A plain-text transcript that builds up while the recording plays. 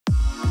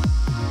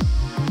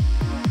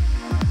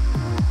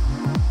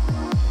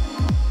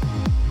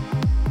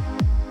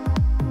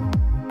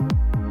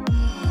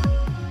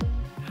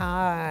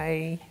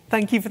Hi.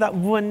 Thank you for that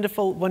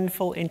wonderful,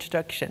 wonderful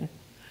introduction.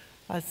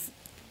 That's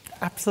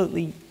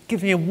absolutely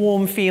gives me a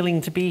warm feeling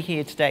to be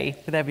here today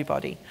with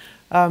everybody.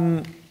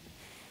 In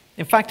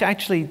fact,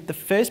 actually, the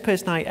first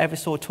person I ever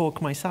saw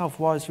talk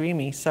myself was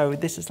Remy, so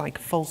this is like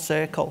a full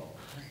circle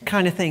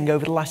kind of thing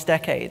over the last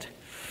decade.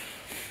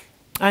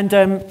 And,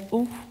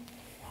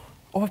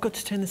 I've got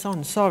to turn this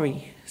on,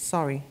 sorry.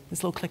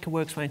 This little clicker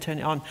works when I turn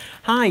it on.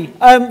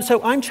 Hi,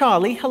 so I'm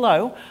Charlie,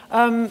 hello.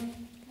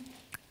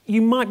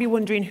 You might be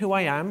wondering who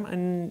I am,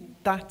 and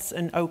that's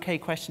an okay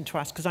question to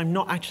ask, because I'm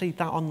not actually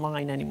that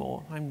online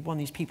anymore. I'm one of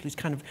these people who's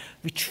kind of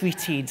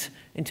retreated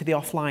into the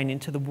offline,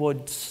 into the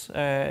woods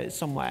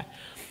somewhere.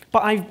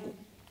 But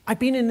I've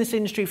been in this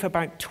industry for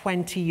about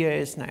 20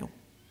 years now.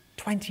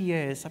 20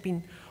 years. I've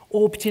been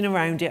orbiting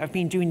around it. I've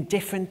been doing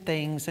different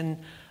things, and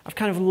I've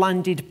kind of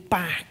landed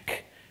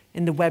back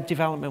in the web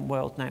development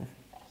world now.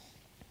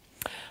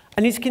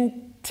 And as you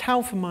can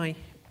tell from my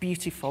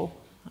beautiful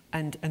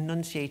and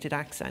enunciated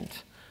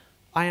accent,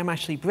 I am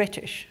actually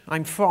British.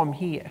 I'm from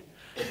here.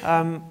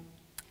 But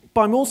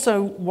I'm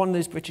also one of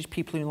those British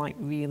people who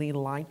really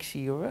likes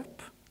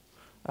Europe.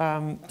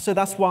 So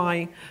that's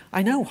why,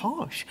 I know,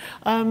 harsh.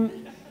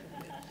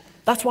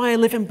 That's why I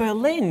live in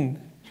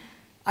Berlin.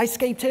 I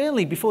escaped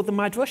early before the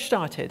mad rush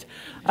started.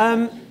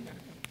 And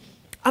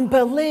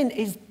Berlin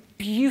is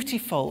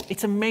beautiful.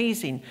 It's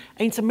amazing.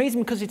 And it's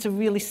amazing because it's a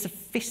really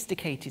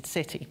sophisticated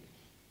city.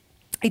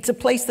 It's a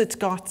place that's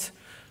got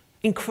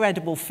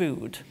incredible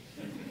food.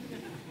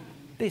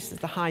 This is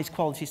the highest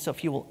quality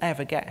stuff you will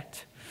ever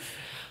get.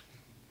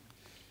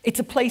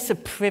 It's a place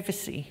of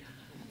privacy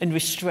and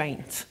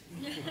restraint.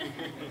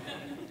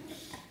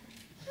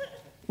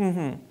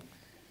 And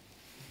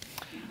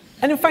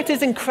in fact,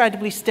 it's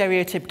incredibly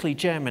stereotypically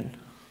German,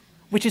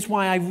 which is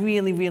why I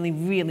really, really,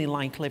 really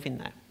like living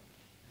there.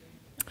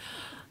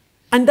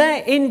 And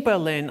there in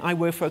Berlin, I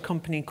work for a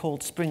company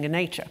called Springer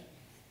Nature.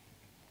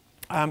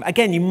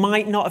 Again, you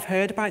might not have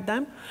heard about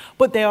them,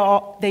 but they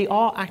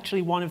are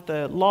actually one of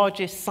the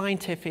largest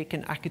scientific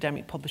and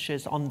academic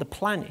publishers on the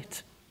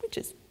planet, which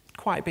is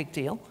quite a big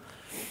deal.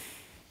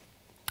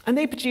 And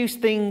they produce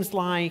things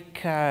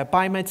like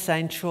Biomed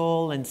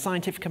Central and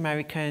Scientific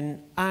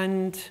American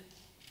and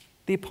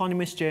the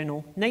eponymous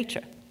journal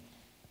Nature,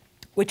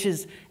 which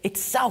has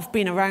itself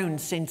been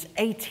around since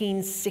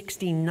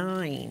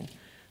 1869,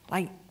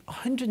 like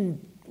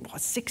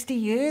 160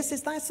 years,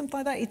 is that something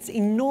like that? It's an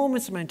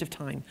enormous amount of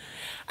time.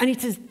 And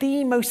it is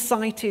the most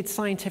cited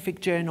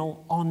scientific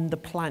journal on the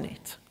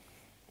planet.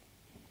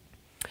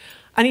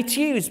 And it's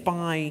used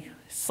by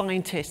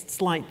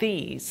scientists like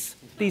these.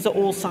 These are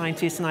all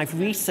scientists, and I've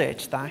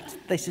researched that.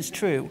 This is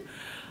true.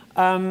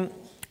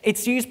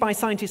 It's used by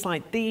scientists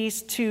like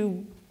these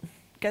to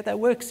get their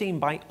work seen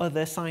by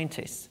other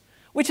scientists,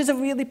 which is a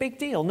really big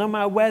deal, no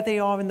matter where they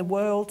are in the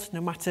world,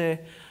 no matter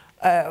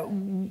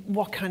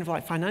what kind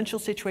of financial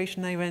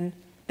situation they're in,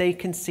 they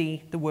can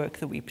see the work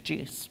that we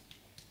produce.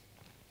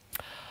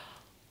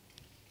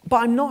 But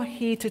I'm not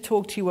here to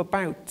talk to you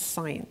about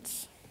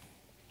science.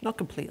 Not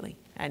completely,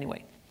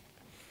 anyway.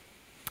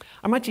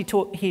 I'm actually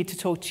here to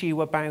talk to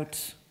you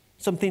about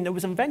something that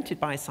was invented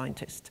by a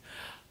scientist.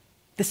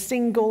 The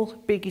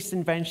single biggest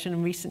invention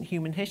in recent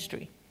human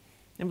history,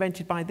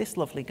 invented by this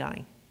lovely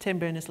guy, Tim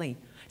Berners-Lee,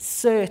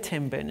 Sir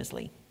Tim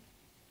Berners-Lee.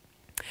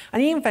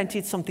 And he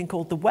invented something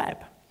called the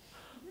web,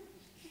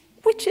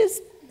 which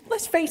is,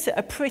 let's face it,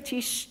 a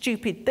pretty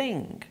stupid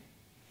thing.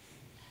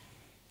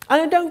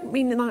 And I don't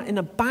mean that in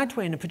a bad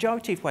way, in a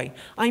pejorative way.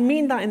 I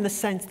mean that in the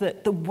sense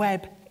that the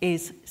web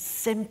is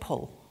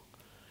simple.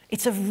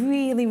 It's a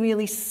really,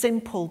 really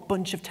simple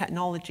bunch of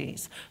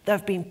technologies that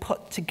have been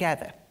put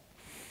together.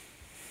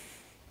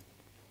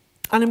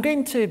 And I'm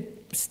going to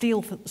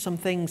steal some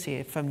things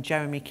here from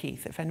Jeremy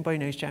Keith. If anybody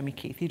knows Jeremy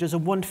Keith, he does a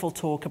wonderful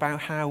talk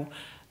about how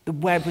the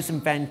web was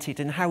invented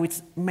and how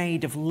it's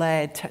made of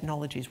layered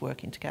technologies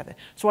working together.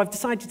 So I've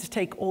decided to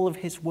take all of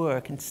his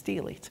work and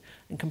steal it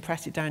and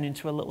compress it down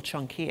into a little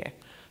chunk here.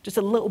 Just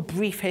a little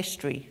brief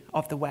history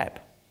of the web.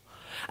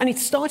 And it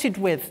started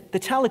with the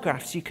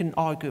telegraphs, you can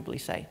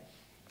arguably say.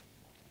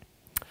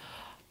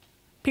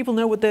 People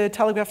know what the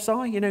telegraphs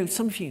are. You know,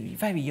 some of you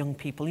very young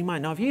people, you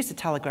might not have used a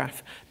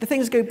telegraph. The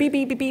things go beep,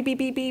 beep, beep, beep, beep,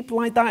 beep, beep,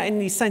 like that,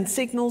 and you send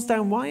signals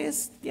down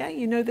wires. Yeah,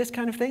 you know this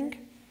kind of thing.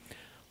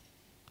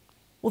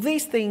 Well,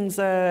 these things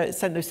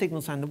sent those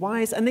signals down the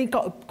wires, and they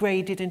got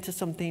upgraded into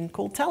something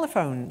called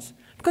telephones.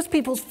 Because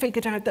people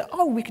figured out that,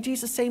 oh, we could use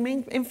the same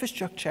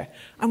infrastructure,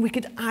 and we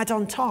could add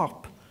on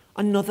top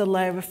another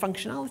layer of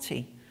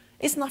functionality.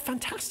 Isn't that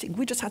fantastic?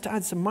 We just had to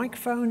add some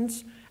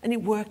microphones, and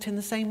it worked in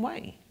the same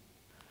way.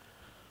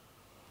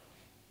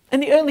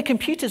 And the early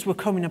computers were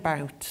coming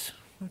about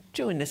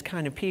during this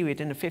kind of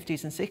period in the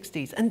 50s and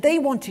 60s, and they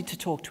wanted to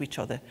talk to each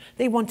other.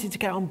 They wanted to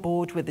get on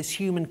board with this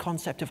human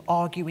concept of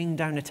arguing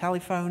down a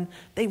telephone.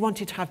 They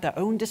wanted to have their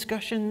own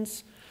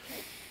discussions.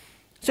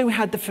 So we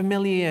had the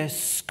familiar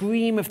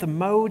scream of the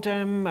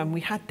modem, and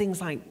we had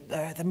things like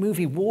the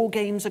movie War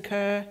Games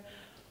occur.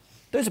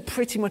 Those are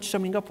pretty much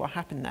summing up what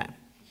happened there.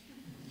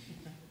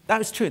 That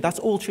was true. That's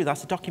all true.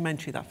 That's a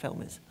documentary, that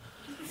film is.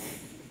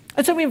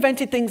 And so we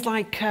invented things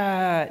like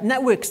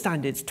network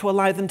standards to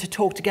allow them to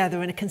talk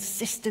together in a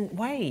consistent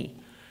way.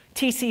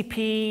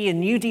 TCP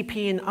and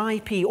UDP and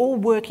IP all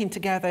working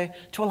together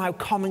to allow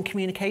common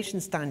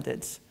communication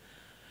standards.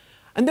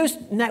 And those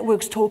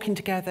networks talking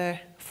together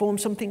form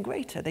something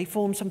greater. They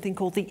form something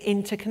called the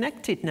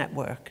interconnected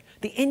network,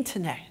 the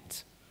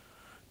internet,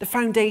 the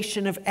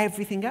foundation of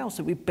everything else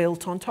that we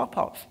built on top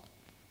of.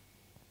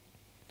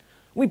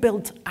 We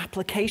built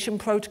application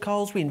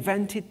protocols, we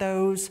invented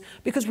those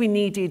because we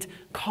needed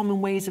common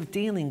ways of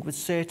dealing with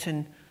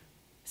certain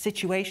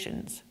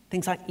situations.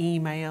 Things like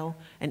email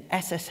and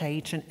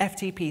SSH and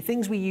FTP,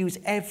 things we use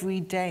every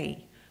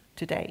day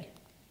today.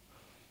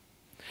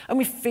 And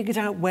we figured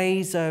out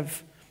ways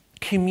of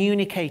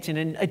communicating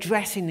and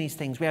addressing these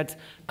things. We had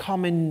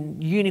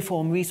common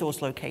uniform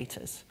resource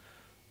locators.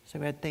 So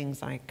we had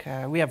things like,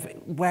 we have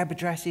web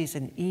addresses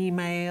and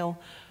email,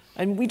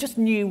 and we just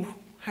knew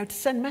how to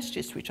send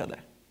messages to each other.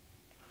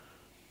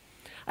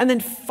 And then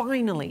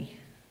finally,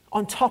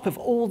 on top of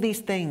all these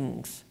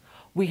things,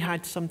 we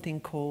had something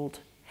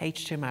called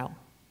HTML,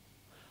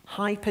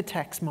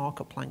 Hypertext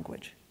Markup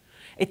Language,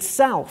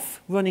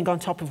 itself running on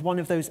top of one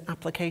of those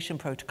application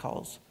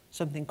protocols,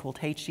 something called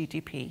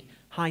HTTP,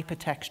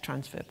 Hypertext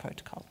Transfer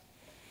Protocol.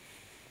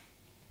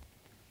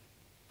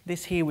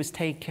 This here was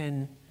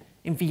taken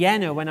in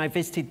Vienna when I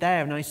visited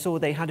there, and I saw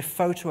they had a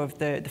photo of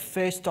the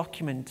first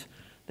document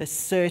that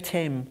Sir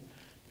Tim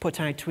put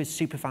out to his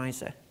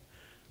supervisor,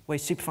 where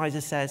his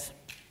supervisor says,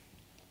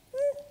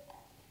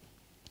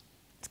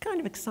 it's kind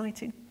of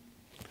exciting,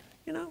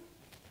 you know,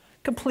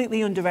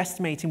 completely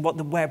underestimating what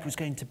the web was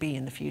going to be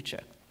in the future.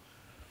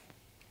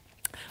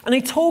 And I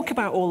talk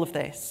about all of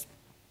this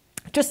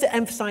just to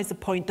emphasize the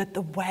point that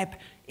the web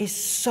is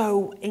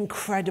so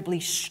incredibly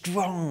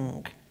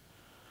strong.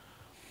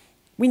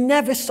 We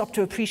never stop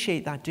to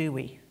appreciate that, do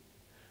we?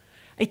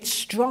 It's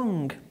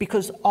strong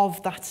because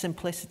of that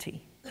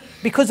simplicity,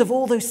 because of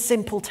all those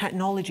simple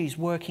technologies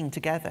working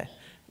together,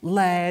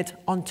 layered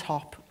on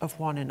top of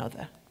one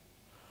another.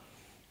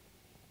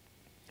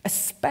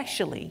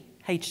 Especially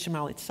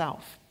HTML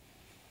itself.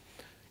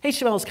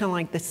 HTML is kind of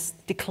like this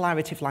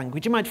declarative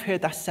language. You might have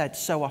heard that said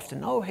so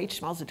often, oh,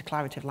 HTML is a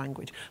declarative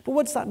language. But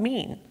what does that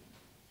mean?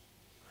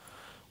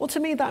 Well, to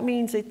me, that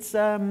means it's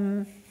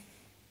a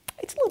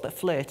little bit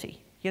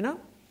flirty, you know?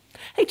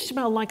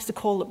 HTML likes to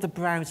call up the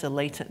browser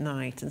late at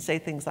night and say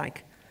things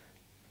like,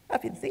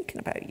 I've been thinking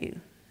about you.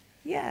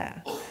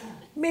 Yeah,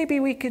 maybe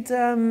we could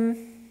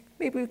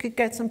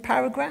get some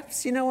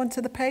paragraphs, you know, onto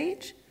the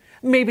page.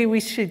 Maybe we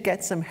should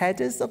get some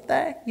headers up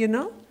there, you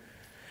know?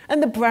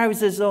 And the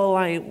browser's all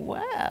like,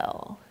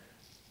 well,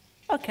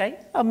 okay,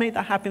 I'll make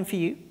that happen for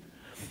you.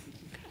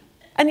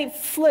 And they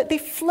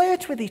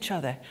flirt with each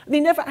other. They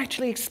never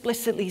actually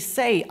explicitly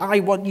say, I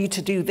want you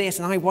to do this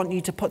and I want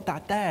you to put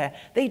that there.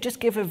 They just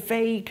give a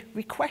vague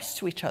request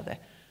to each other.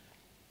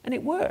 And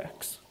it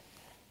works.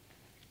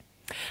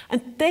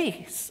 And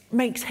this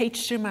makes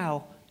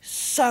HTML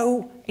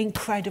so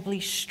incredibly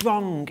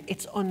strong,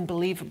 it's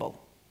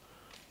unbelievable.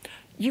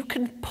 You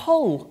can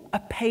pull a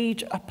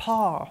page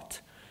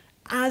apart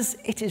as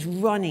it is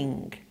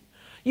running.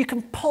 You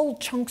can pull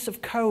chunks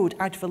of code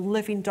out of a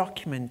living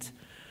document,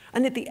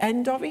 and at the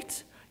end of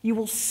it, you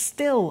will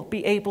still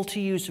be able to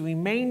use the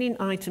remaining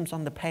items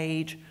on the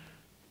page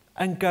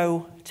and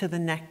go to the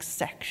next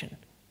section.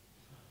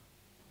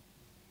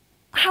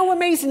 How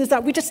amazing is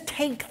that? We just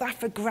take that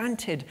for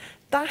granted.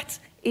 That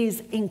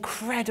is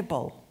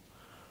incredible.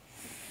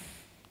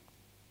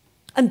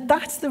 And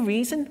that's the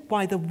reason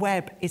why the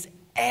web is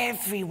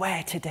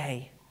everywhere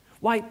today,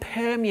 why it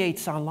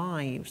permeates our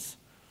lives.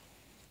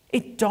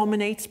 It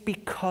dominates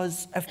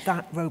because of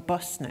that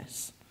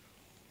robustness.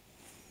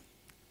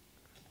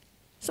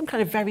 Some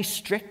kind of very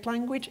strict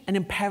language, an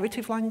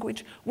imperative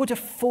language, would have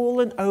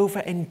fallen over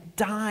and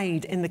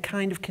died in the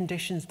kind of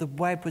conditions the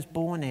web was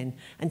born in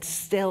and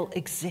still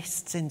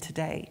exists in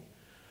today.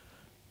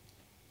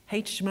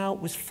 HTML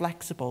was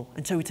flexible,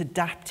 and so it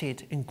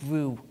adapted and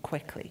grew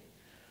quickly.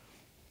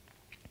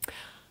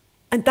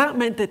 And that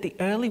meant that the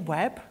early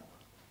web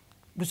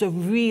was a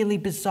really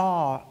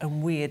bizarre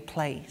and weird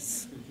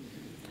place,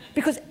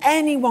 because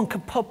anyone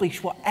could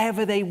publish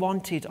whatever they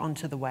wanted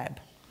onto the web.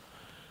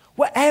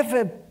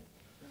 Whatever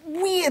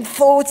weird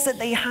thoughts that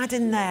they had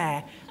in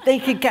there, they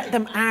could get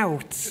them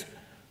out.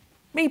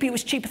 Maybe it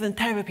was cheaper than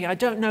therapy, I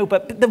don't know,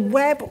 but the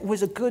web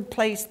was a good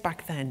place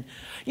back then.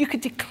 You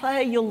could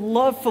declare your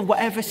love for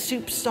whatever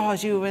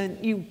superstars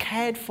you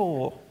cared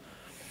for.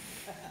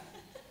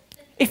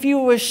 If you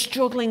were a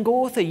struggling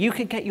author, you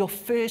could get your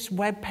first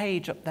web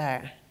page up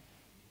there.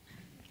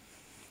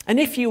 And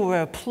if you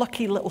were a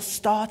plucky little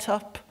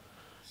startup,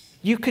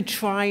 you could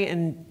try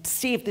and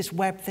see if this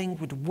web thing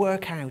would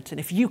work out and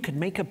if you could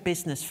make a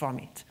business from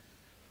it.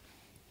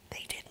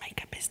 They did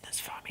make a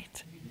business from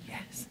it,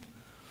 yes.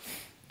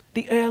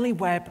 The early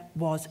web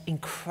was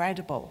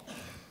incredible.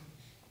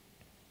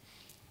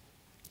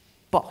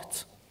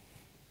 But,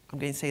 I'm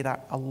going to say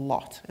that a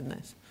lot in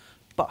this,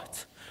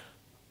 but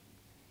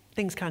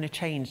things kind of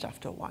changed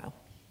after a while.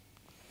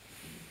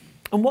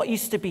 And what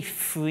used to be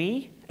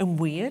free and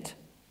weird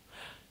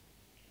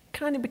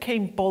kind of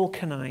became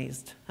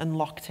balkanized and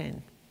locked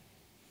in,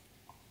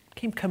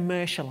 became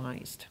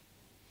commercialized.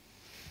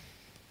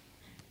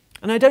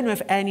 And I don't know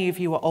if any of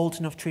you are old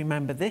enough to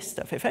remember this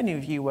stuff. If any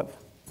of you are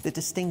the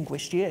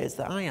distinguished years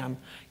that I am,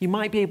 you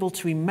might be able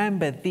to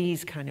remember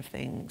these kind of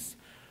things.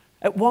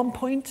 At one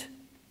point,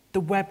 the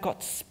web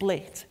got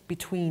split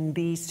between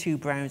these two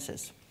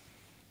browsers,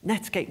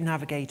 Netscape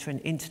Navigator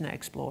and Internet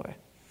Explorer.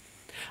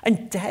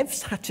 And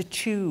devs had to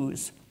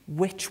choose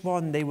which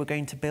one they were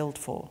going to build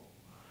for.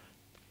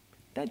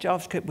 Their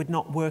JavaScript would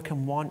not work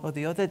on one or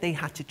the other. They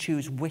had to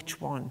choose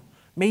which one,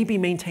 maybe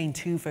maintain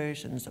two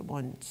versions at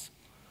once.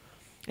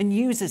 And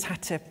users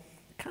had to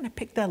kind of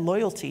pick their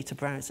loyalty to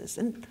browsers.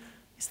 And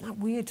isn't that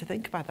weird to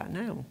think about that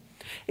now?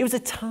 It was a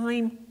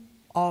time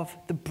of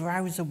the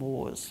browser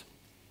wars.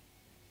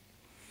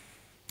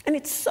 And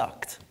it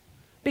sucked,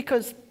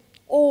 because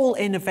all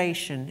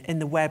innovation in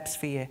the web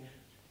sphere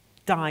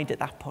died at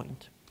that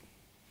point.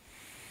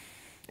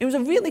 It was a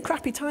really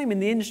crappy time in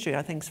the industry,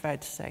 I think it's fair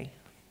to say.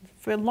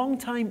 For a long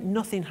time,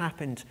 nothing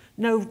happened.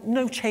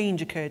 No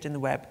change occurred in the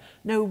web.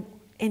 No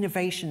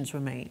innovations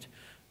were made.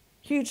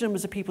 Huge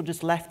numbers of people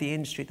just left the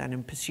industry then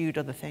and pursued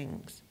other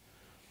things.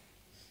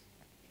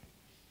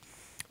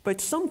 But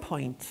at some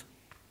point,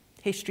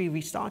 history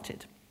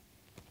restarted.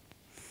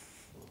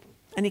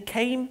 And it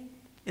came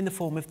in the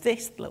form of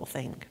this little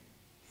thing,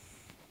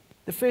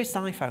 the first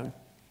iPhone.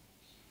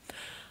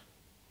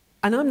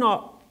 And I'm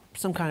not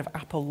some kind of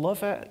Apple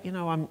lover. You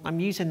know, I'm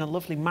using a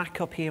lovely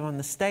Mac up here on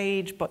the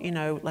stage, but, you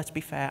know, let's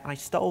be fair, I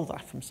stole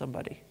that from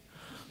somebody.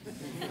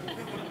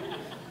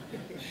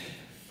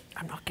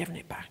 I'm not giving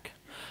it back.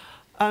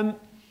 I'm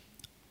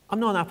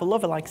not an Apple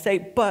lover, like I say,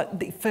 but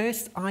the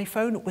first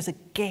iPhone was a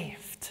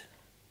gift.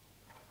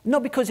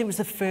 Not because it was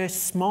the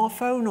first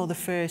smartphone or the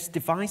first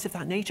device of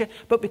that nature,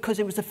 but because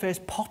it was the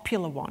first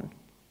popular one.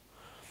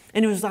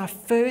 And it was our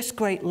first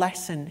great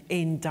lesson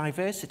in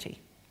diversity.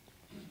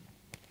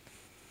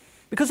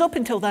 Because up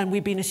until then,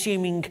 we'd been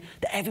assuming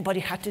that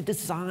everybody had to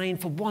design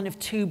for one of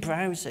two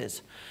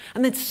browsers.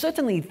 And then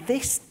suddenly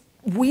this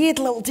weird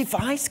little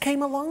device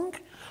came along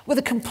with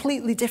a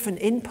completely different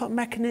input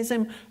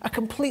mechanism, a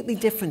completely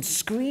different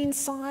screen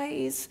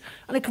size,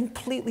 and a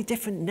completely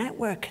different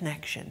network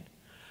connection.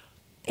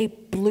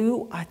 It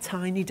blew our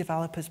tiny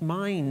developers'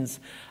 minds.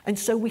 And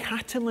so we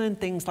had to learn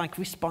things like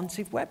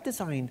responsive web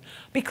design,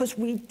 because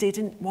we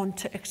didn't want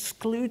to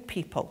exclude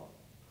people.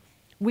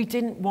 We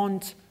didn't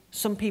want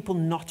some people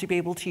not to be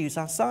able to use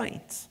our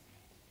sites.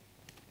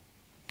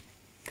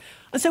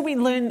 And so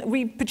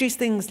we produced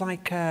things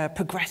like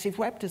progressive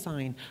web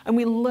design, and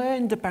we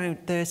learned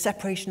about the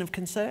separation of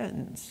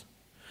concerns.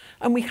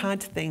 And we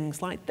had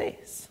things like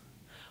this,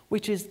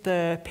 which is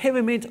the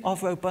pyramid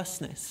of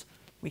robustness.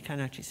 We can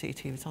actually see it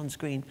here, it's on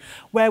screen,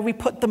 where we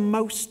put the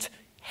most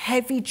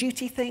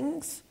heavy-duty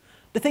things,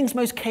 the things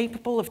most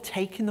capable of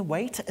taking the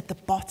weight, at the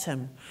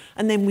bottom.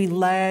 And then we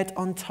layered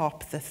on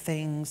top the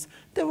things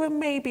that were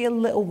maybe a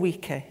little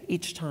weaker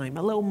each time,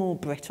 a little more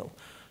brittle.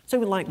 So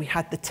we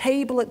had the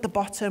table at the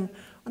bottom,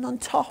 and on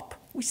top,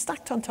 we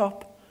stacked on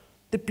top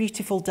the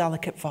beautiful,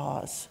 delicate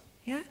vase.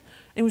 Yeah?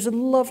 It was a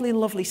lovely,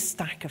 lovely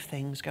stack of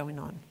things going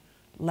on,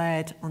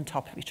 layered on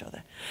top of each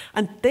other.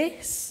 And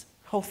this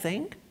whole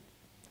thing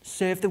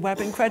served the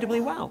web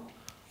incredibly well.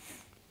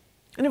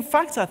 And in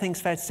fact, I think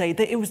it's fair to say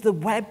that it was the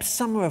web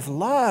summer of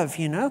love,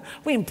 you know?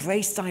 We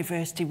embraced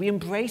diversity. We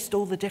embraced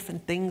all the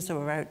different things that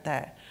were out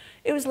there.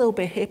 It was a little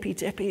bit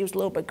hippy-dippy. It was a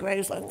little bit grey. It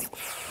was like,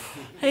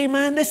 hey,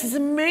 man, this is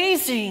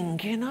amazing,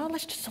 you know?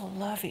 Let's just all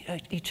love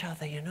each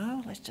other, you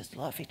know? Let's just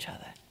love each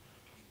other.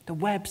 The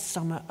web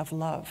summer of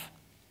love.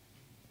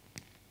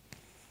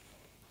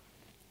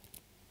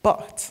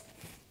 But,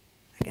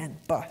 again,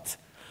 but,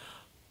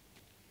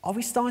 are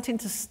we starting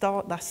to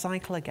start that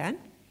cycle again,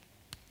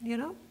 you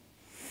know?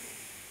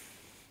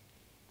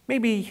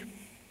 Maybe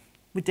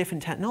with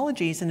different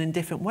technologies and in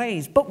different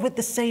ways, but with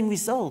the same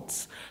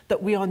results,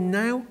 that we are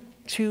now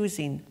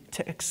choosing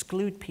to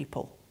exclude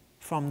people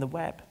from the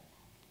web.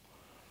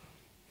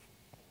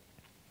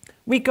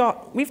 We've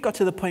got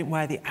to the point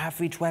where the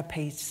average web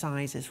page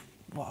size is,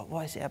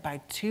 what is it,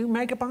 about 2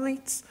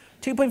 megabytes?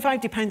 2.5,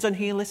 depends on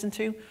who you listen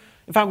to.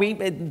 In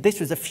fact,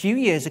 this was a few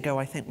years ago,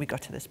 I think we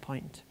got to this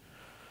point.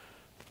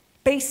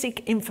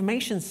 Basic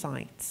information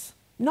sites,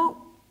 not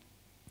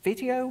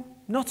video,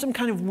 not some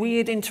kind of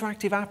weird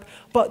interactive app,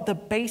 but the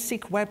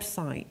basic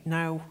website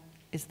now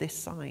is this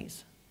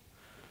size.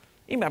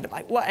 You might be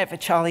like, whatever,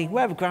 Charlie,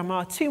 whatever,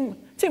 Grandma, 2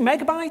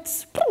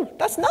 megabytes? Pooh,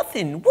 that's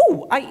nothing.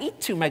 Woo, I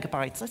eat 2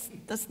 megabytes.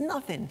 That's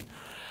nothing.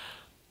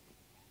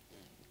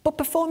 But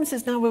performance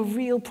is now a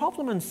real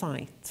problem on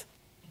site.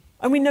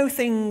 And we know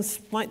things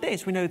like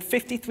this. We know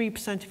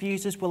 53% of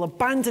users will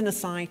abandon a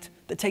site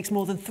that takes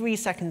more than 3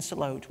 seconds to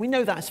load. We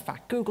know that as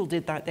fact. Google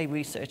did that. They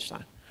researched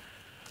that.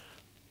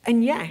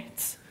 And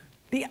yet,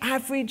 the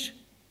average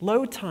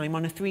load time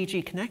on a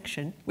 3G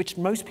connection, which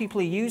most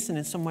people are using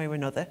in some way or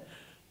another,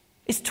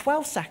 is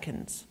 12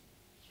 seconds.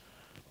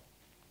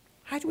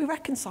 How do we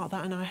reconcile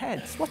that in our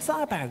heads? What's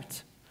that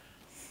about?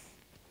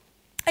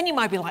 And you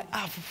might be like,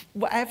 oh,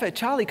 whatever,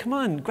 Charlie, come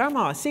on,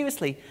 Grandma,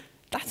 seriously.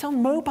 That's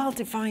on mobile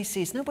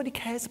devices. Nobody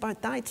cares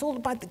about that. It's all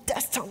about the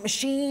desktop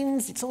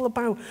machines. It's all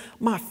about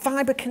my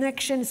fiber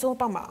connection. It's all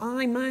about my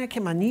iMac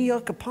in my New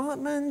York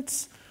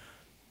apartment.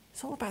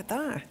 It's all about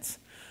that.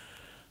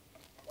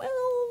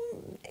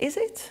 Well, is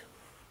it?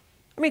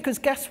 I mean, because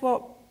guess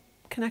what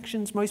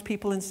connections most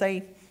people in,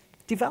 say,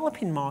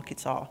 developing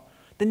markets are?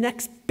 The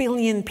next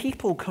billion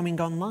people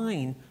coming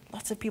online,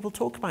 lots of people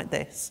talk about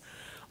this,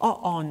 are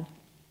on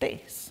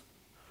this.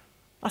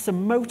 That's a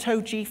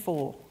Moto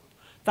G4.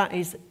 That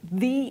is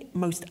the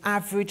most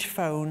average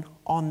phone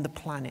on the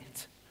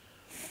planet.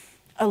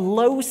 A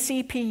low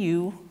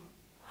CPU,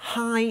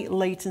 high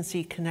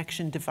latency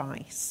connection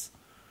device.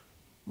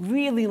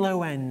 Really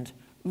low end,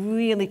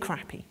 really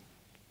crappy.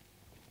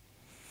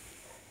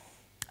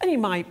 And you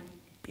might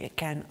be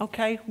again,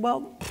 okay,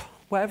 well,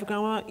 whatever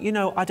going on, you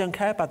know, I don't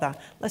care about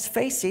that. Let's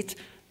face it,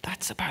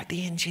 that's about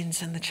the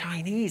Indians and the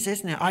Chinese,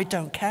 isn't it? I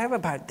don't care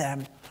about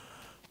them.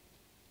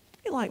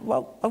 You're like,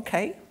 well,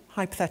 okay,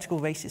 hypothetical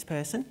racist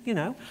person, you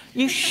know,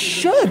 you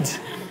should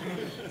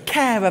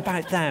care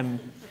about them.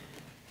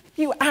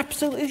 You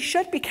absolutely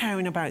should be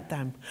caring about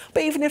them.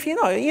 But even if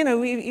you're not, you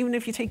know, even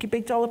if you take your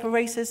big dollop of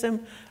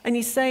racism and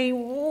you say,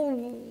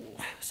 well,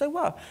 so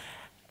what?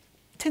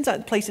 Turns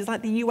out places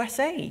like the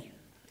USA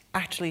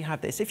actually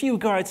have this. If you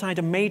go outside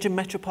a major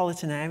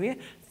metropolitan area,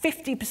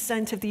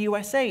 50% of the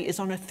USA is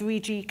on a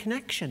 3G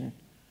connection.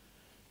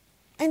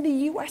 In the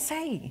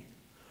USA.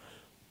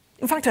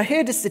 In fact, I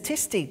heard a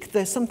statistic.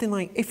 There's something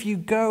like if you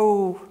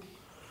go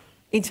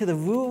into the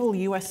rural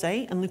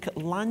USA and look at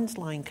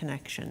landline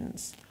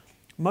connections,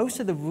 most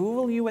of the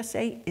rural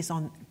USA is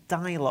on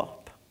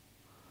dial-up.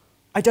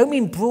 I don't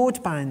mean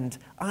broadband,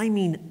 I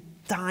mean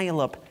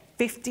dial-up.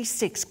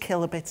 56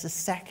 kilobits a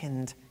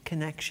second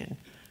connection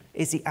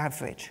is the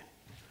average.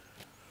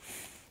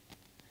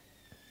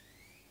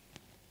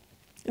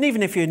 And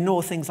even if you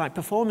ignore things like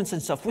performance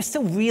and stuff, we're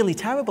still really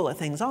terrible at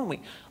things, aren't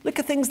we? Look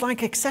at things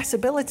like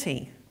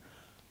accessibility.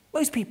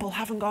 Most people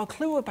haven't got a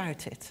clue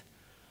about it.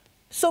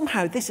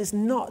 Somehow this is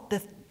not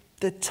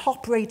the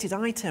top-rated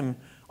item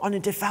on a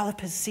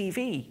developer's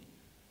CV.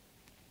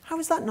 How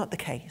is that not the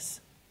case?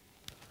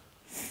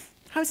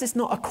 How is this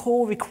not a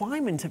core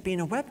requirement of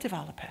being a web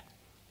developer?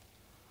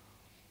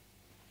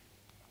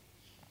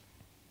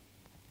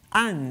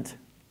 And,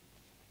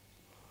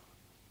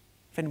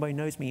 if anybody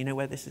knows me, you know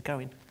where this is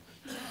going.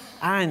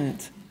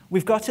 And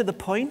we've got to the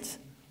point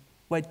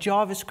where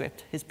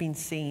JavaScript has been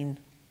seen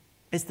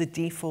as the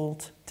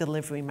default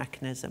delivery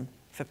mechanism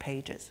for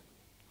pages.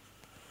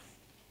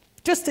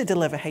 Just to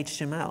deliver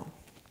HTML.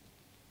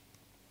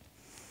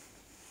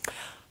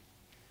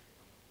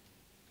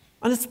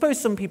 And I suppose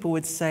some people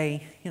would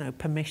say, you know,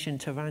 permission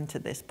to rant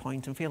at this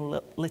point and feel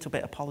a little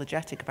bit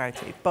apologetic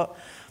about it. But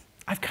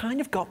I've kind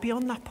of got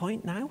beyond that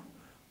point now.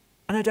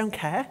 And I don't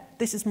care.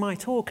 This is my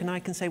talk, and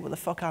I can say what the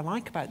fuck I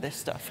like about this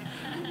stuff.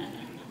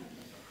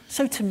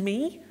 So to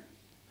me,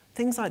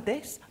 things like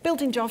this,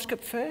 building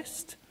JavaScript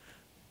first,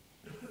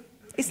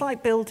 it's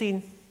like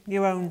building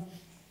your own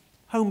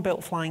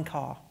home-built flying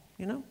car,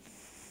 you know?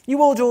 You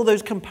order all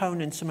those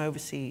components from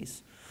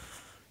overseas.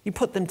 You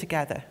put them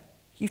together.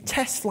 You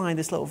test fly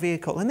this little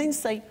vehicle, and then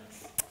say,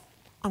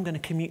 I'm going to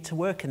commute to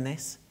work in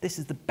this. This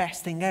is the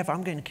best thing ever.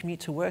 I'm going to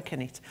commute to work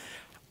in it.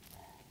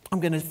 I'm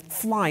going to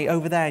fly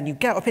over there, and you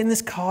get up in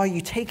this car, you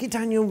take it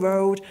down your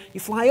road, you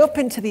fly up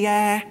into the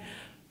air,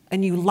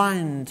 and you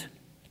land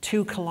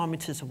 2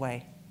 kilometers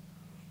away.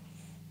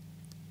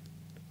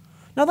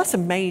 Now that's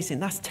amazing,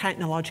 that's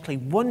technologically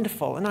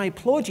wonderful, and I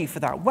applaud you for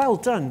that. Well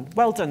done,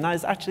 well done. That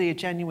is actually a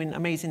genuine,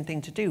 amazing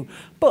thing to do.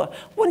 But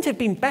wouldn't it have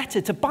been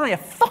better to buy a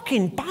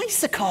fucking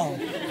bicycle?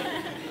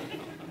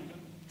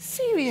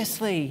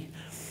 Seriously.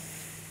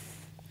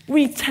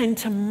 We tend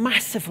to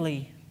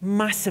massively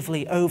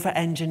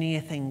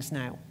over-engineer things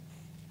now.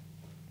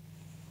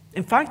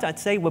 In fact, I'd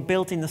say we're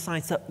building the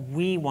sites that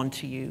we want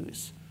to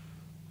use,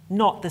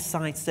 not the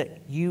sites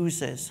that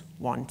users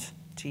want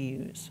to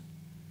use.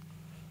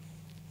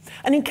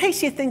 And in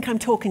case you think I'm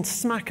talking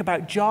smack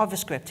about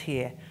JavaScript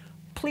here,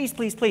 please,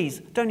 please, please,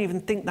 don't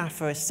even think that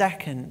for a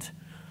second.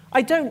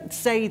 I don't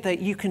say that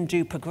you can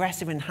do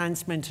progressive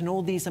enhancement and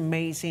all these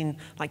amazing,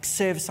 like,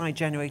 server-side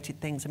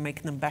generated things and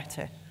making them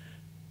better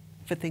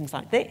for things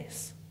like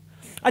this.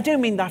 I do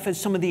mean that for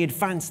some of the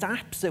advanced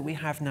apps that we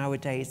have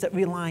nowadays that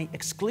rely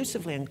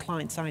exclusively on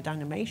client-side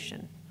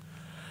animation.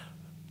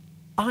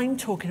 I'm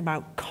talking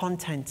about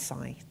content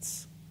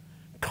sites,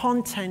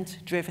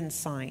 content-driven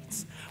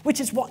sites, which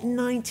is what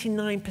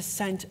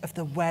 99% of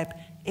the web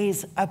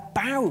is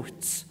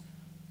about.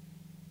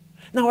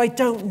 Now, I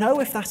don't know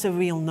if that's a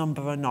real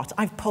number or not.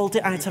 I've pulled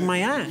it out of my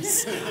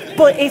ass.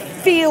 But it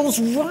feels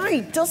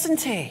right,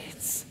 doesn't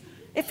it?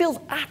 It feels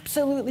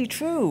absolutely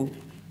true.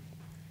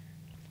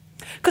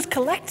 Because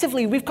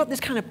collectively, we've got this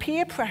kind of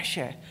peer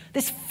pressure,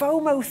 this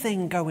FOMO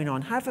thing going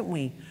on, haven't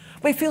we?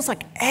 Where it feels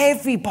like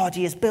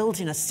everybody is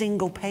building a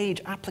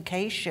single-page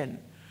application.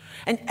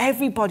 And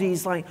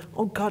everybody's like,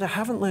 oh God, I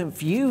haven't learned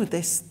Vue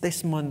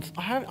this month.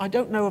 I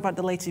don't know about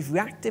the latest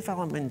React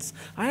developments.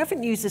 I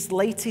haven't used this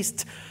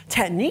latest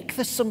technique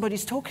that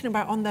somebody's talking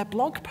about on their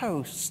blog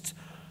post.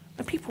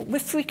 And people, we're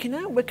freaking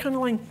out. We're kind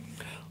of like,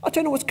 I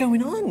don't know what's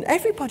going on.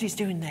 Everybody's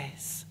doing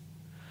this.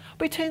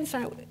 But it turns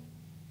out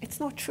it's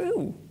not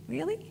true,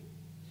 really.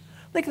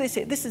 Look at this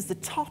here. This is the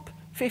top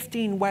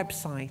 15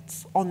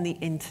 websites on the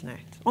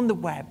internet, on the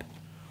web.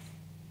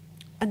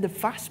 And the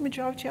vast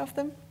majority of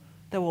them,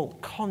 they're all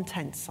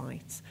content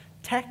sites.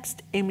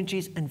 Text,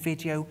 images, and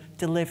video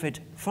delivered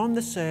from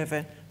the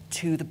server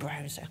to the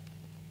browser.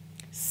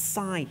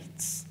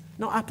 Sites,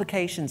 not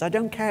applications. I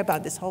don't care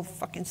about this whole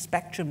fucking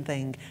spectrum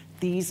thing.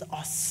 These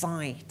are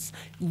sites.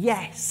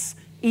 Yes,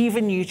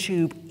 even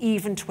YouTube,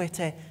 even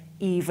Twitter,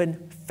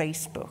 even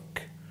Facebook.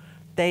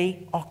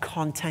 They are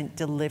content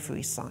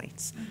delivery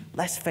sites.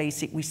 Let's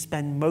face it, we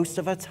spend most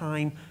of our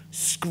time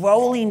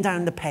scrolling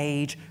down the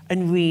page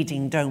and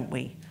reading, don't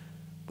we?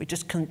 We're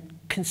just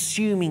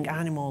consuming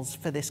animals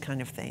for this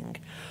kind of thing.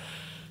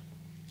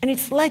 And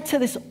it's led to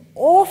this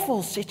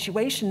awful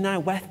situation now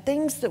where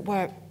things that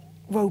were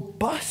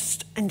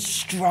robust and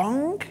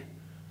strong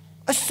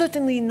are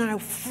suddenly now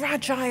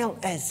fragile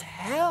as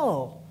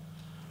hell.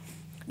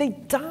 They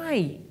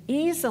die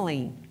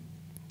easily.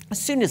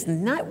 As soon as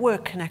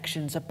network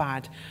connections are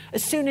bad,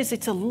 as soon as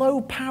it's a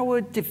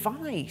low-powered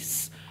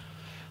device,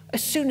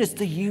 as soon as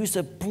the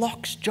user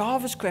blocks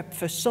JavaScript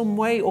for some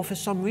way or for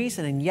some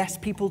reason, and yes,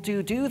 people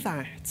do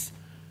that,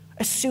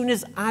 as soon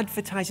as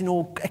advertising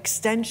or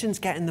extensions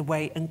get in the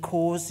way and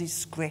cause these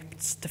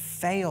scripts to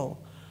fail,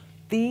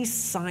 these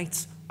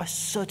sites are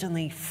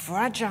suddenly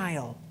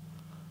fragile.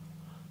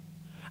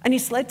 And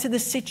it's led to the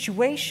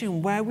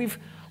situation where we've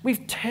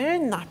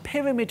turned that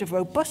pyramid of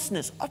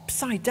robustness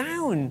upside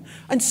down.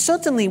 And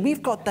suddenly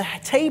we've got the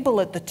table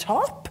at the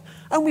top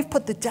and we've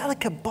put the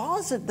delicate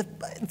vase at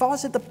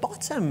the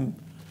bottom.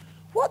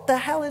 What the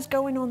hell is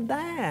going on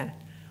there?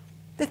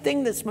 The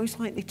thing that's most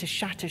likely to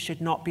shatter should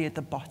not be at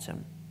the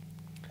bottom.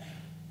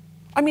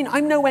 I mean,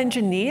 I'm no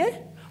engineer,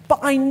 but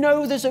I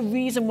know there's a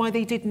reason why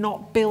they did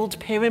not build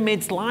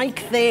pyramids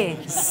like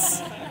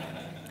this.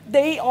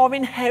 They are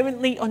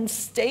inherently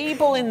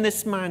unstable in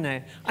this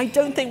manner. I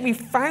don't think we've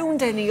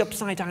found any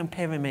upside-down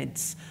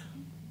pyramids.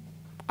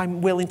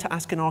 I'm willing to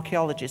ask an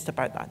archaeologist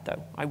about that,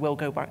 though. I will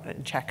go back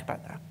and check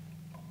about that.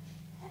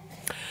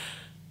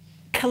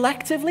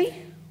 Collectively,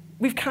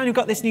 we've kind of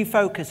got this new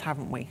focus,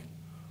 haven't we?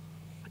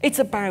 It's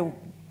about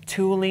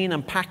tooling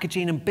and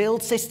packaging and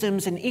build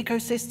systems and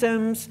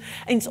ecosystems,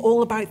 and it's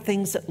all about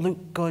things that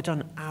look good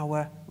on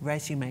our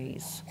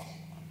resumes.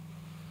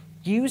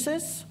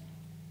 Users?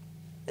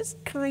 It's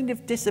kind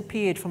of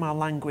disappeared from our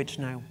language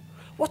now.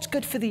 What's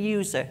good for the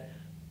user?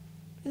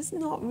 It's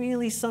not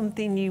really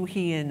something you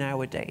hear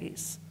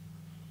nowadays.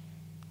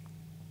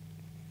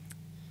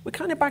 We're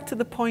kind of back to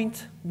the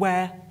point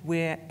where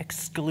we're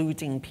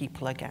excluding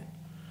people again,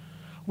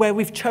 where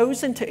we've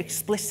chosen to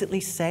explicitly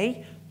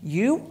say,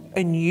 you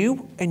and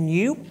you and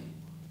you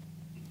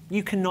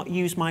cannot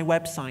use my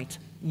website.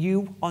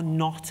 You are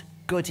not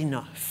good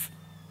enough.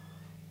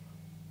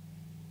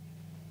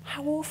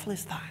 How awful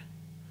is that?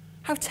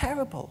 How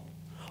terrible.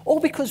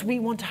 All because we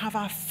want to have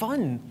our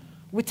fun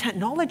with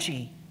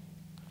technology.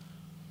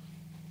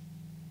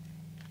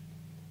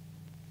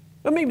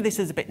 But maybe this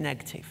is a bit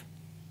negative.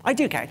 I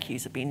do get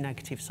accused of being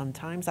negative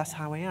sometimes. That's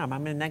how I am.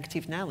 I'm a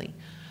negative Nelly.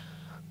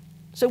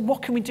 So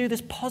what can we do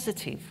that's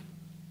positive?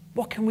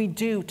 What can we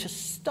do to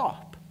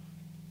stop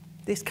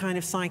this kind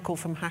of cycle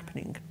from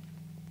happening?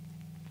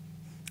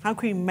 How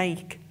can we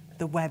make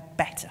the web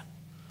better?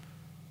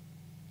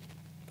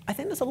 I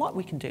think there's a lot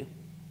we can do.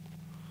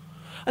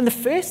 And the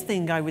first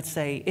thing I would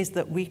say is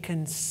that we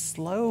can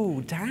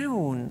slow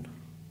down,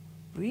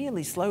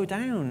 really slow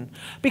down,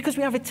 because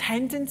we have a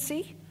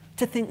tendency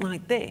to think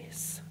like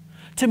this,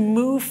 to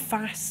move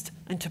fast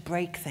and to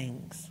break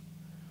things.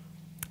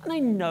 And I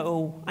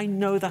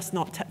know that's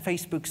not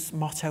Facebook's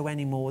motto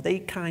anymore. They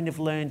kind of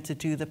learned to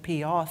do the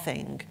PR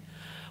thing.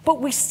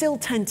 But we still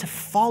tend to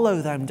follow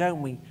them,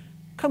 don't we?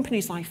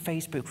 Companies like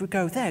Facebook, we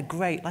go, they're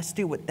great, let's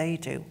do what they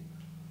do.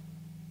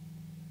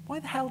 Why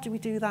the hell do we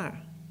do that?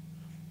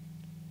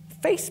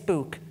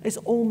 Facebook has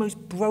almost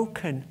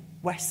broken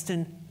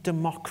Western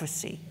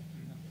democracy.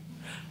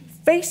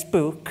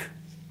 Facebook,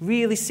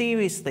 really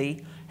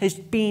seriously, has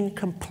been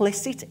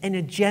complicit in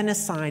a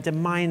genocide in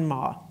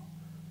Myanmar.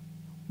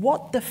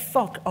 What the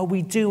fuck are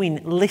we doing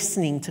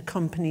listening to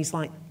companies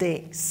like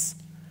this?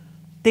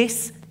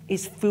 This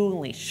is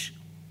foolish.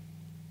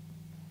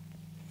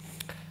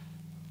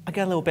 I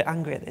get a little bit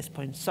angry at this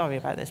point. Sorry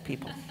about this,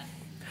 people.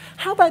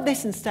 How about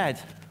this instead?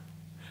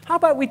 How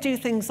about we do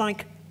things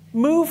like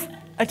move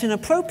at an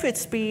appropriate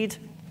speed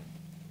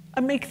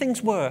and make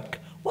things work?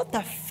 What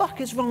the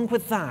fuck is wrong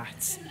with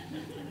that?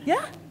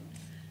 Yeah?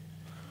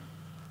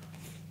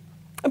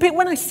 But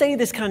when I say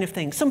this kind of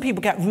thing, some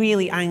people get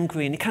really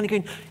angry and they're kind of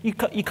going,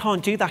 you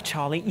can't do that,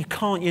 Charlie.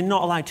 You're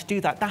not allowed to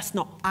do that. That's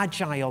not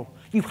agile.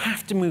 You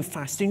have to move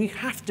fast and you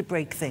have to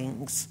break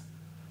things.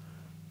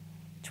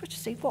 To which you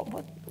say,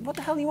 what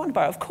the hell are you on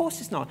about? Of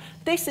course it's not.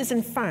 This is,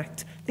 in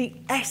fact, the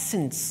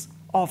essence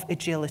of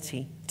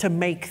agility, to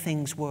make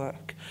things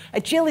work.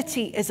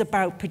 Agility is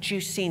about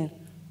producing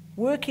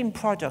working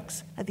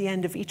products at the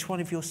end of each one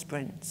of your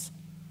sprints.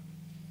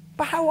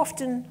 But how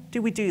often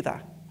do we do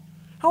that?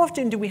 How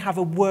often do we have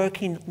a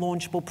working,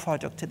 launchable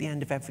product at the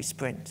end of every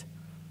sprint?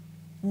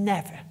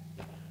 Never.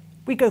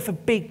 We go for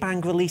big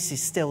bang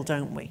releases still,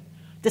 don't we?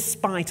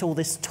 Despite all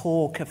this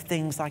talk of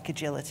things like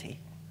agility.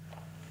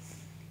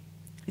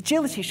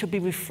 Agility should be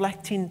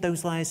reflecting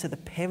those layers of the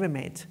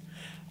pyramid,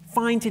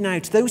 finding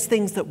out those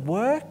things that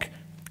work,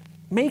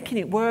 making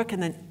it work,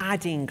 and then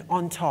adding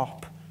on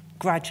top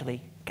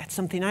gradually. Get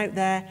something out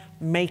there,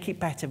 make it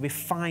better,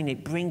 refine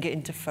it, bring it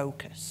into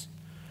focus.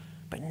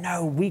 But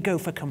no, we go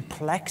for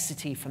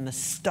complexity from the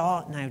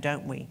start now,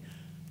 don't we?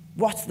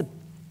 What's the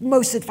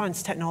most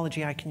advanced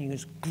technology I can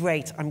use?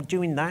 Great, I'm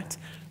doing that.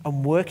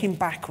 I'm working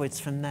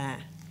backwards from there.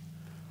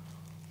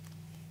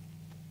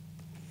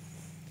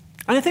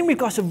 And I think we've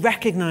got to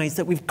recognize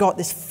that we've got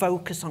this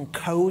focus on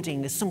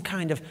coding as some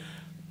kind of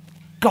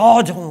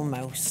God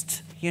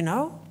almost, you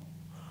know?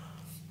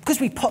 Because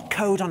we put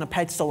code on a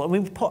pedestal, and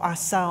we put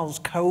ourselves,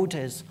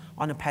 coders,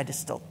 on a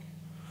pedestal.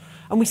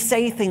 And we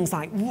say things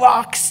like,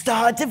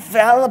 rockstar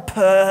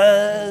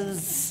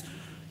developers,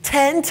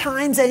 10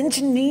 times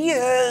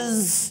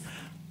engineers,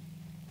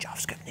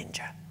 JavaScript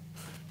ninja,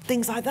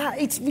 things like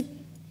that. It's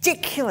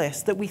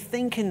ridiculous that we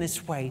think in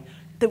this way,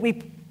 that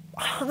we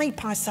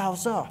hype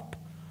ourselves up.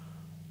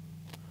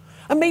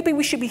 And maybe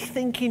we should be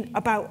thinking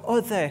about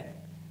other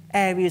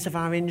areas of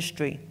our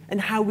industry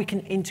and how we can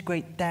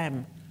integrate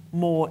them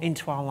more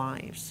into our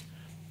lives.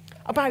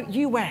 About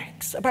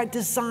UX, about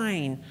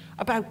design,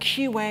 about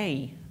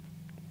QA.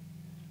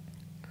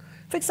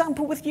 For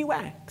example, with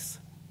UX,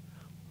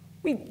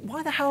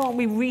 why the hell aren't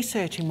we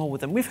researching more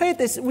with them? We've heard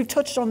this, we've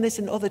touched on this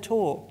in other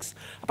talks,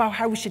 about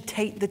how we should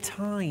take the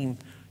time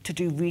to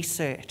do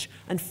research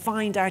and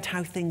find out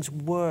how things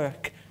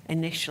work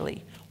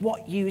initially,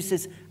 what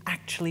users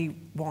actually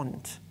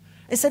want.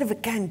 Instead of,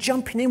 again,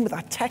 jumping in with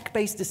a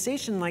tech-based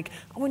decision like,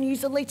 I want to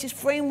use the latest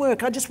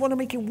framework, I just want to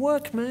make it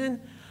work,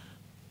 man.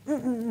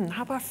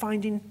 How about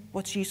finding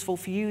what's useful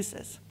for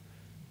users?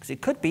 Because it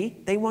could be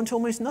they want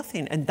almost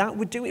nothing, and that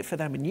would do it for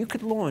them, and you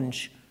could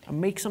launch and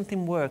make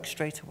something work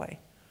straight away.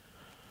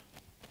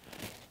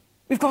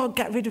 We've got to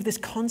get rid of this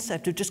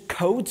concept of just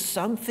code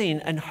something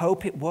and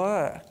hope it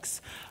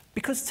works.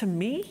 Because to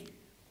me,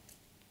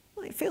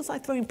 well, it feels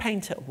like throwing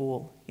paint at a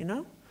wall, you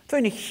know?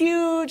 Throwing a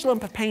huge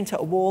lump of paint at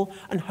a wall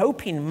and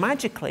hoping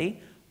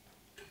magically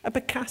a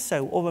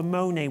Picasso or a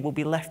Monet will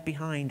be left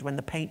behind when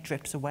the paint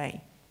drips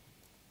away.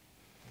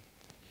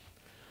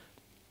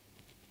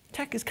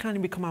 Tech has kind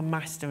of become our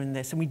master in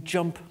this, and we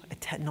jump at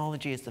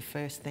technology as the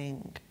first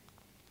thing.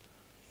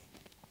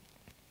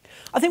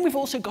 I think we've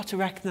also got to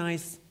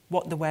recognize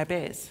what the web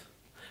is.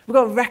 We've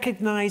got to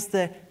recognize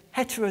the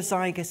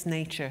heterozygous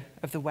nature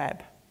of the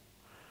web.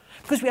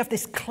 Because we have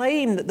this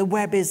claim that the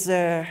web is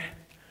a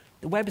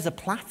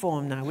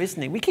platform now,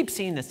 isn't it? We keep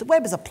seeing this. The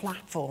web is a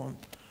platform.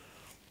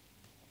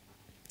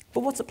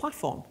 But what's a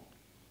platform?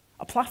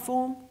 A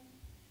platform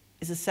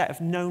is a set of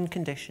known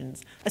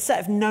conditions, a set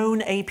of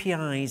known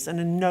APIs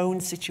and a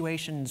known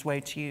situations where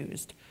it's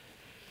used.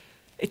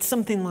 It's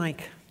something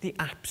like the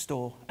App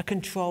Store, a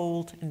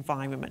controlled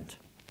environment.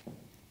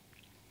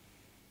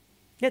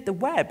 Yet the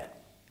web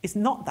is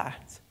not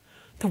that.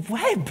 The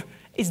web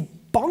is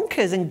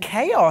bonkers and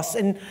chaos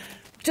and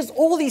just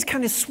all these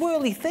kind of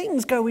swirly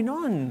things going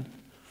on.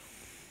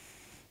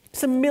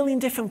 It's a million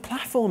different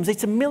platforms,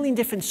 it's a million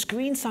different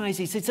screen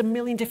sizes, it's a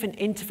million different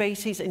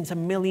interfaces, and it's a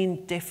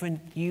million different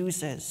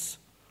users.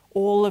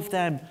 All of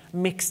them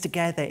mixed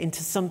together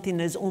into something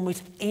that's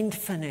almost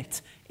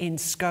infinite in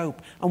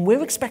scope. And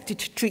we're expected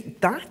to treat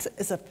that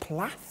as a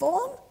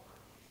platform?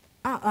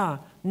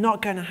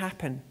 Not going to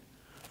happen.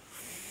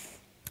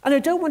 And I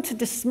don't want to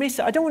dismiss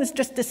it. I don't want to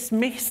just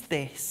dismiss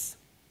this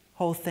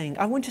whole thing.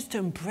 I want us to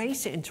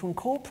embrace it and to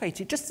incorporate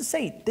it, just to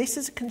say this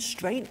is a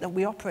constraint that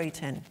we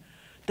operate in,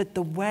 that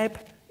the web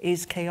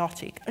is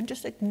chaotic, and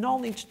just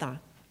acknowledge that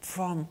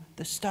from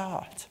the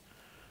start.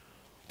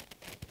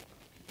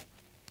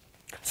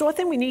 So I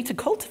think we need to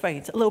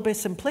cultivate a little bit of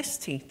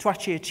simplicity to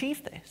actually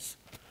achieve this.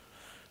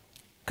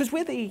 Because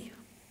we're the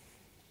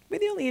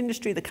only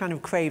industry that kind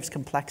of craves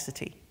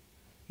complexity,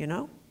 you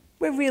know?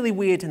 We're really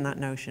weird in that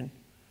notion.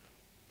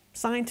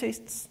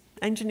 Scientists,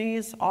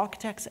 engineers,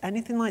 architects,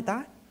 anything like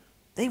that,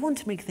 they want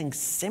to make things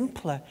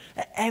simpler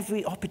at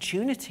every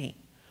opportunity.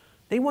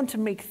 They want to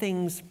make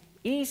things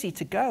easy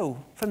to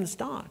go from the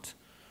start.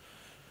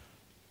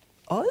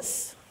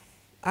 Us?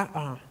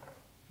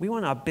 We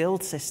want our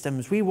build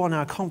systems. We want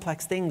our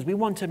complex things. We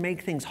want to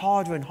make things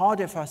harder and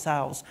harder for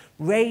ourselves,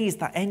 raise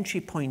that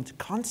entry point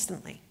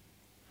constantly.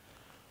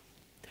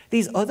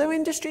 These other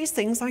industries,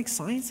 things like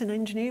science and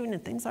engineering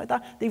and things like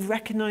that, they've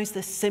recognized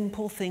that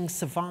simple things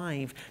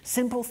survive.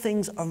 Simple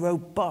things are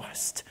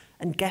robust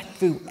and get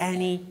through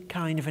any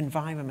kind of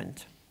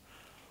environment.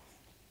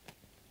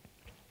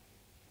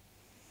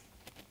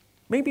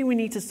 Maybe we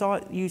need to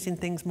start using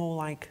things more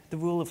like the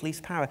rule of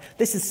least power.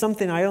 This is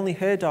something I only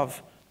heard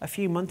of a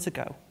few months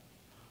ago.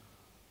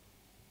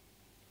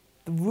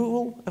 The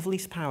rule of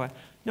least power. You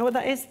know what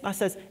that is? That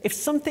says if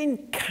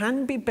something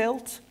can be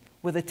built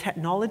with a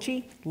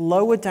technology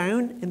lower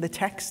down in the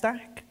tech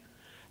stack,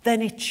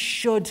 then it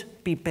should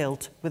be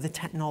built with a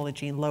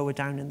technology lower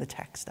down in the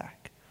tech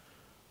stack.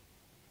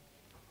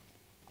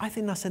 I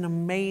think that's an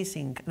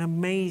amazing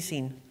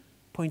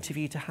point of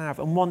view to have,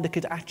 and one that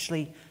could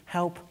actually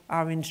help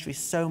our industry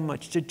so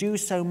much, to do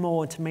so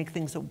more, to make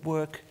things that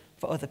work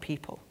for other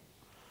people.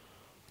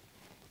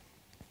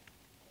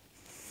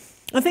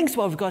 I think as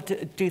well, we've got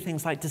to do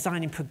things like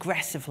designing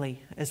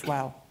progressively as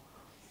well.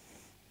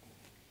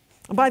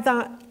 And by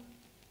that,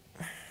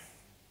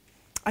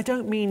 I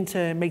don't mean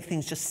to make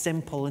things just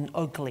simple and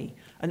ugly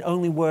and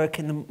only work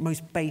in the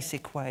most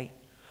basic way.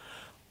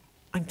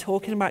 I'm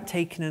talking about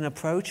taking an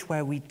approach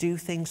where we do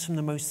things from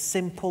the most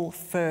simple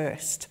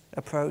first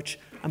approach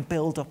and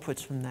build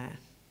upwards from there.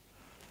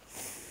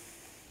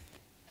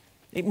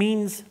 It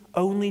means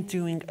only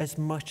doing as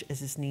much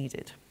as is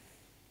needed.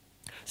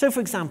 So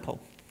for example,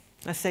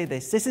 let's say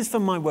this is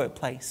from my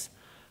workplace.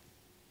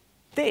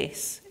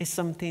 This is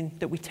something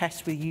that we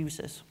test with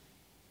users.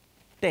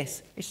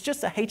 It's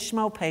just a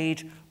HTML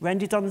page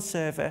rendered on the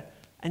server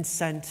and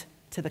sent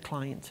to the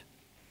client.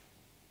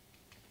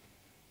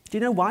 Do you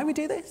know why we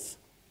do this?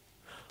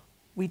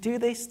 We do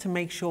this to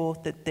make sure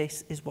that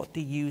this is what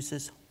the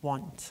users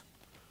want,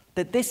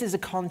 that this is a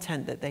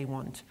content that they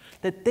want,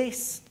 that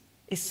this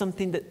is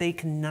something that they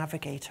can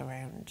navigate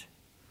around.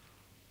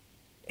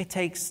 It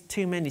takes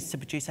 2 minutes to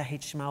produce a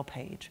HTML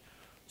page.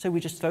 So we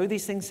just throw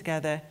these things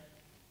together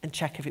and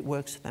check if it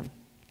works for them.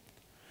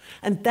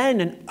 And then,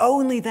 and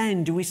only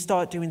then, do we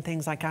start doing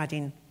things like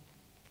adding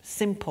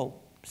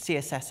simple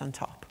CSS on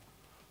top,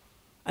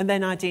 and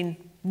then adding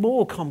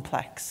more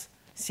complex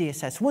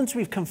CSS once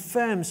we've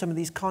confirmed some of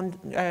these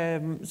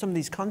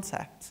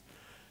concepts,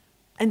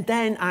 and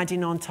then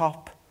adding on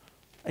top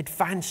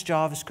advanced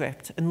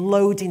JavaScript and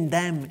loading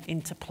them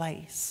into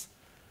place.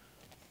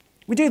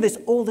 We do this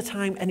all the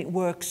time, and it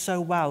works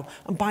so well.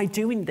 And by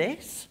doing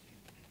this,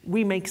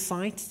 we make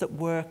sites that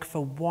work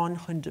for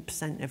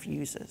 100% of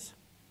users.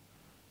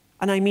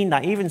 And I mean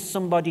that. Even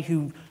somebody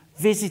who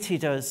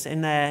visited us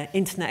in their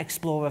Internet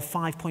Explorer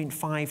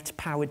 5.5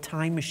 powered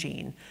time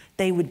machine,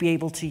 they would be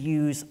able to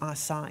use our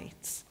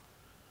sites.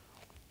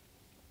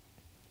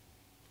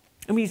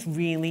 And we use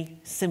really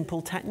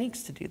simple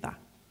techniques to do that,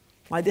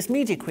 like this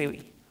media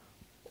query.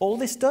 All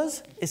this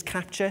does is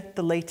capture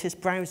the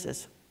latest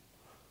browsers.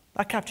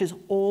 That captures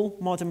all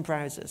modern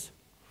browsers.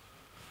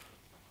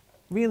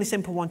 Really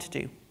simple one to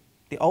do.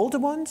 The older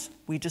ones,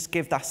 we just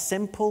give that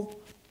simple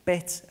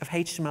bit of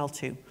HTML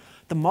to.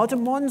 The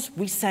modern ones,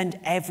 we send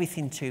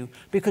everything to,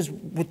 because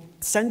with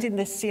sending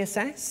this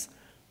CSS,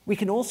 we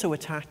can also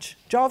attach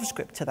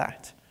JavaScript to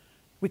that.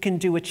 We can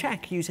do a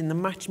check using the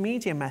match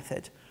media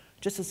method,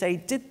 just to say,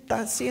 did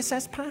that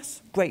CSS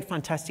pass? Great,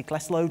 fantastic,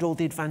 let's load all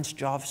the advanced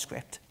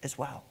JavaScript as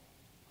well.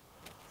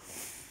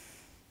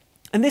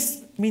 And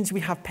this means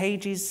we have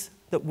pages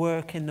that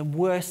work in the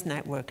worst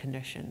network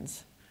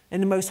conditions, in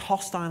the most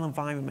hostile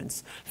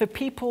environments. For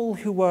people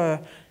who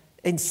are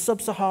in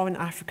sub-Saharan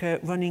Africa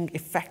running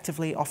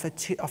effectively off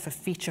a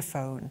feature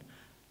phone,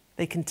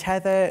 they can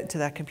tether to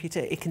their computer.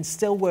 It can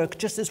still work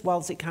just as well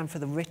as it can for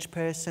the rich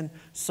person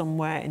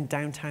somewhere in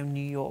downtown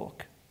New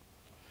York.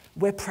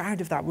 We're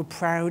proud of that. We're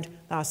proud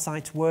that our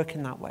sites work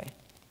in that way.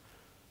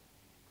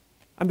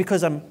 And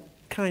because I'm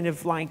kind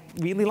of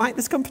really like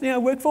this company I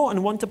work for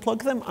and want to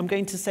plug them, I'm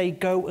going to say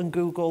go and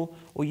Google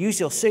or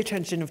use your search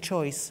engine of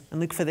choice and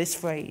look for this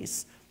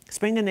phrase,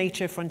 Spring of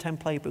Nature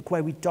Front-End Playbook,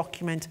 where we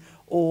document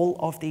all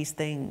of these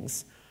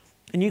things.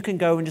 And you can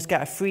go and just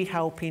get a free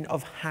helping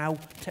of how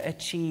to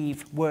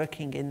achieve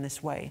working in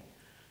this way.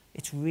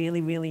 It's really,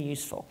 really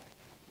useful.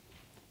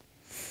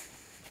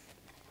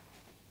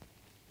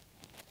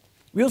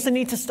 We also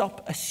need to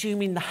stop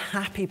assuming the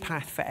happy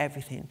path for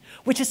everything,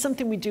 which is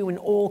something we do in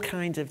all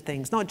kinds of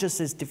things, not just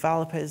as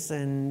developers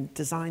and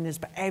designers,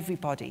 but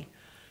everybody.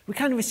 We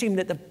kind of assume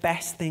that the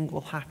best thing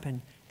will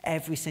happen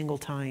every single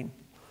time.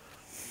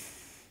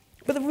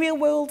 But the real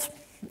world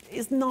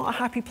is not a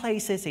happy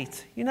place, is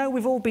it? You know,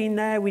 we've all been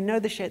there. We know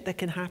the shit that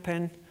can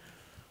happen.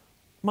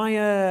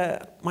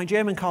 My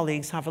German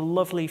colleagues have a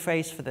lovely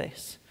phrase for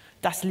this.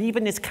 Das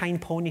Leben ist kein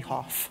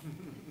Ponyhof.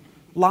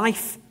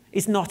 Life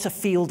is not a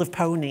field of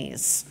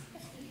ponies.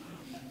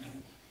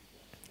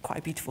 Quite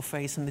a beautiful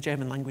phrase in the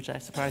German language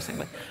there,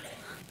 surprisingly.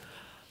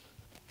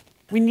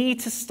 We need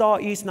to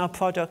start using our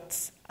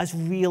products as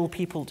real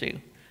people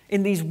do,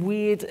 in these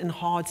weird and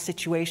hard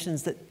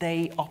situations that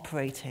they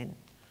operate in.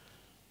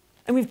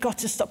 And we've got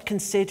to stop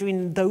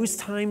considering those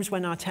times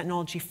when our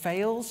technology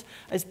fails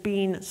as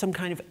being some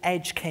kind of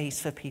edge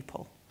case for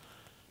people.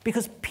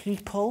 Because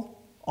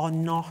people are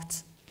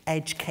not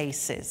edge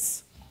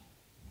cases.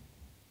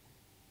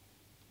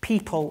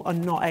 People are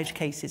not edge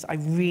cases. I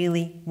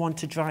really want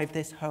to drive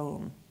this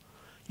home.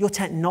 Your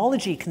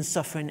technology can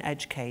suffer an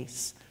edge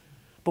case,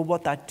 but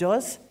what that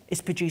does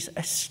is produce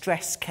a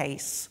stress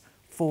case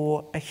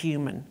for a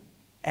human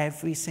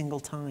every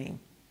single time.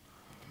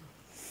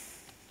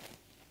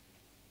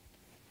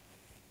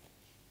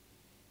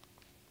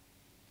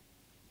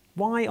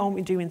 Why aren't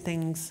we doing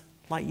things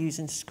like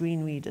using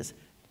screen readers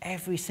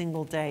every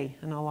single day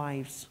in our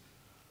lives?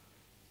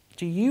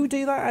 Do you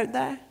do that out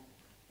there?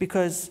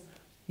 Because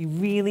you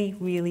really,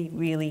 really,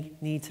 really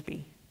need to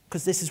be.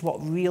 Because this is what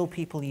real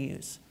people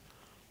use.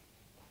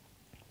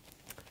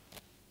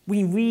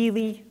 We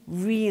really,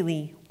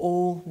 really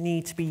all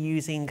need to be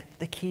using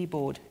the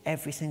keyboard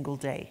every single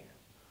day.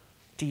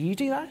 Do you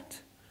do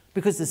that?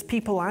 Because there's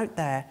people out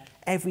there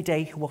every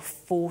day who are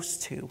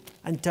forced to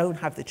and don't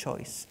have the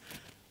choice.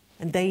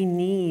 And they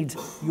need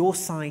your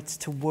site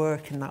to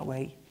work in that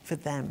way for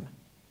them.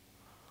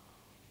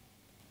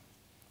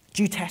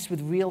 Do you test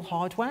with real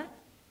hardware?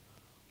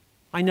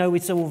 I know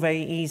it's all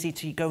very easy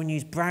to go and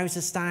use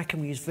browser stack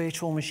and use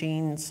virtual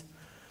machines.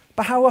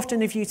 But how often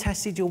have you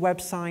tested your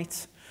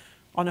website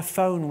on a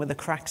phone with a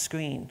cracked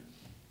screen?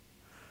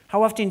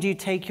 How often do you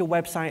take your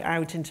website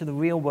out into the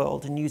real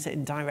world and use it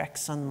in direct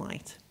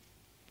sunlight?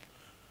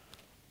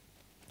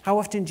 How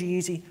often do you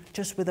use it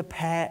just with a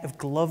pair of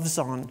gloves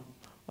on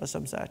or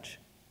some such?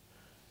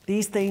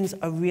 These things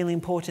are really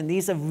important.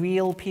 These are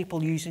real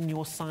people using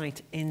your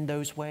site in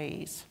those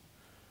ways.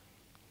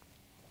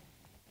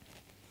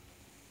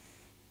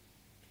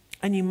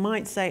 And you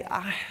might say,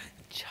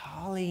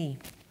 Charlie,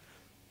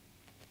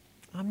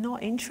 I'm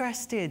not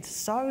interested.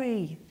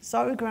 Sorry,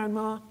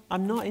 Grandma,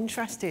 I'm not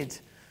interested.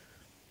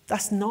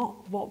 That's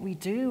not what we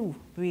do,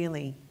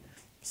 really.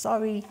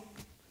 Sorry.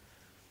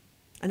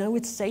 And I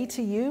would say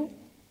to you,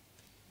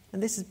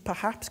 and this is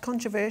perhaps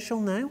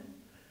controversial now,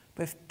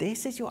 but if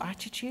this is your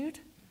attitude,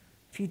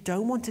 if you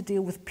don't want to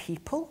deal with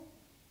people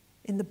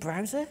in the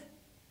browser,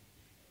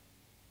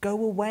 go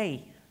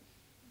away.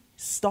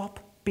 Stop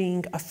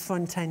being a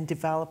front-end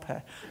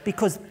developer,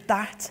 because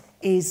that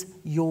is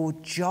your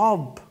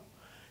job.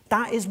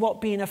 That is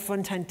what being a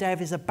front-end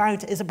dev is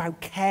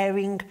about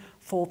caring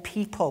for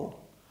people.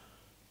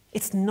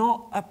 It's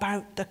not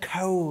about the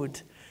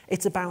code.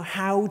 It's about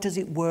how does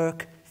it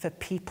work for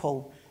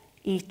people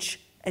each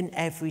and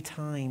every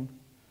time.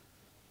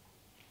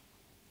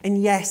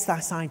 And yes,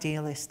 that's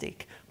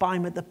idealistic, but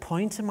I'm at the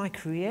point in my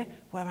career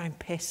where I'm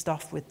pissed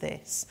off with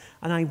this,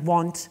 and I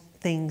want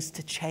things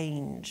to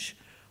change.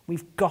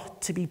 We've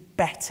got to be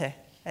better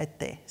at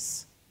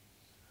this.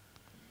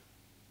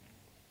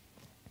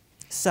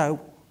 So,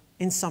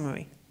 in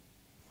summary,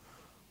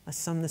 let's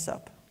sum this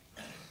up.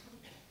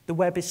 The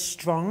web is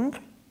strong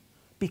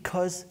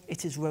because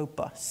it is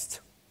robust.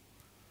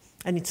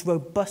 And its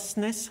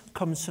robustness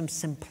comes from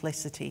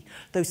simplicity.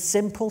 Those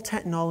simple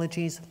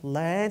technologies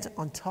layered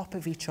on top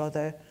of each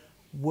other,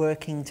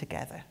 working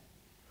together.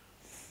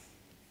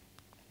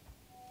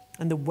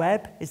 And the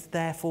web is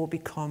therefore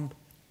become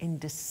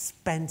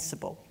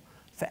indispensable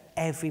for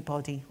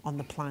everybody on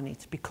the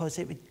planet because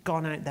it had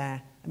gone out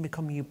there and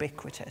become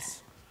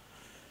ubiquitous.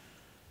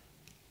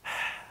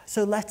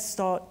 So let's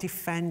start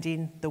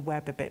defending the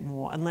web a bit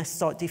more, and let's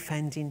start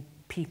defending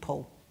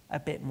people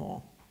a bit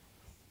more.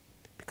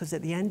 Because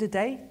at the end of the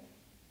day,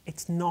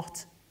 it's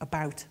not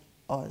about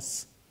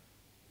us.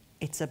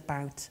 It's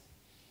about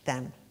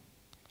them.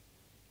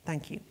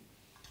 Thank you.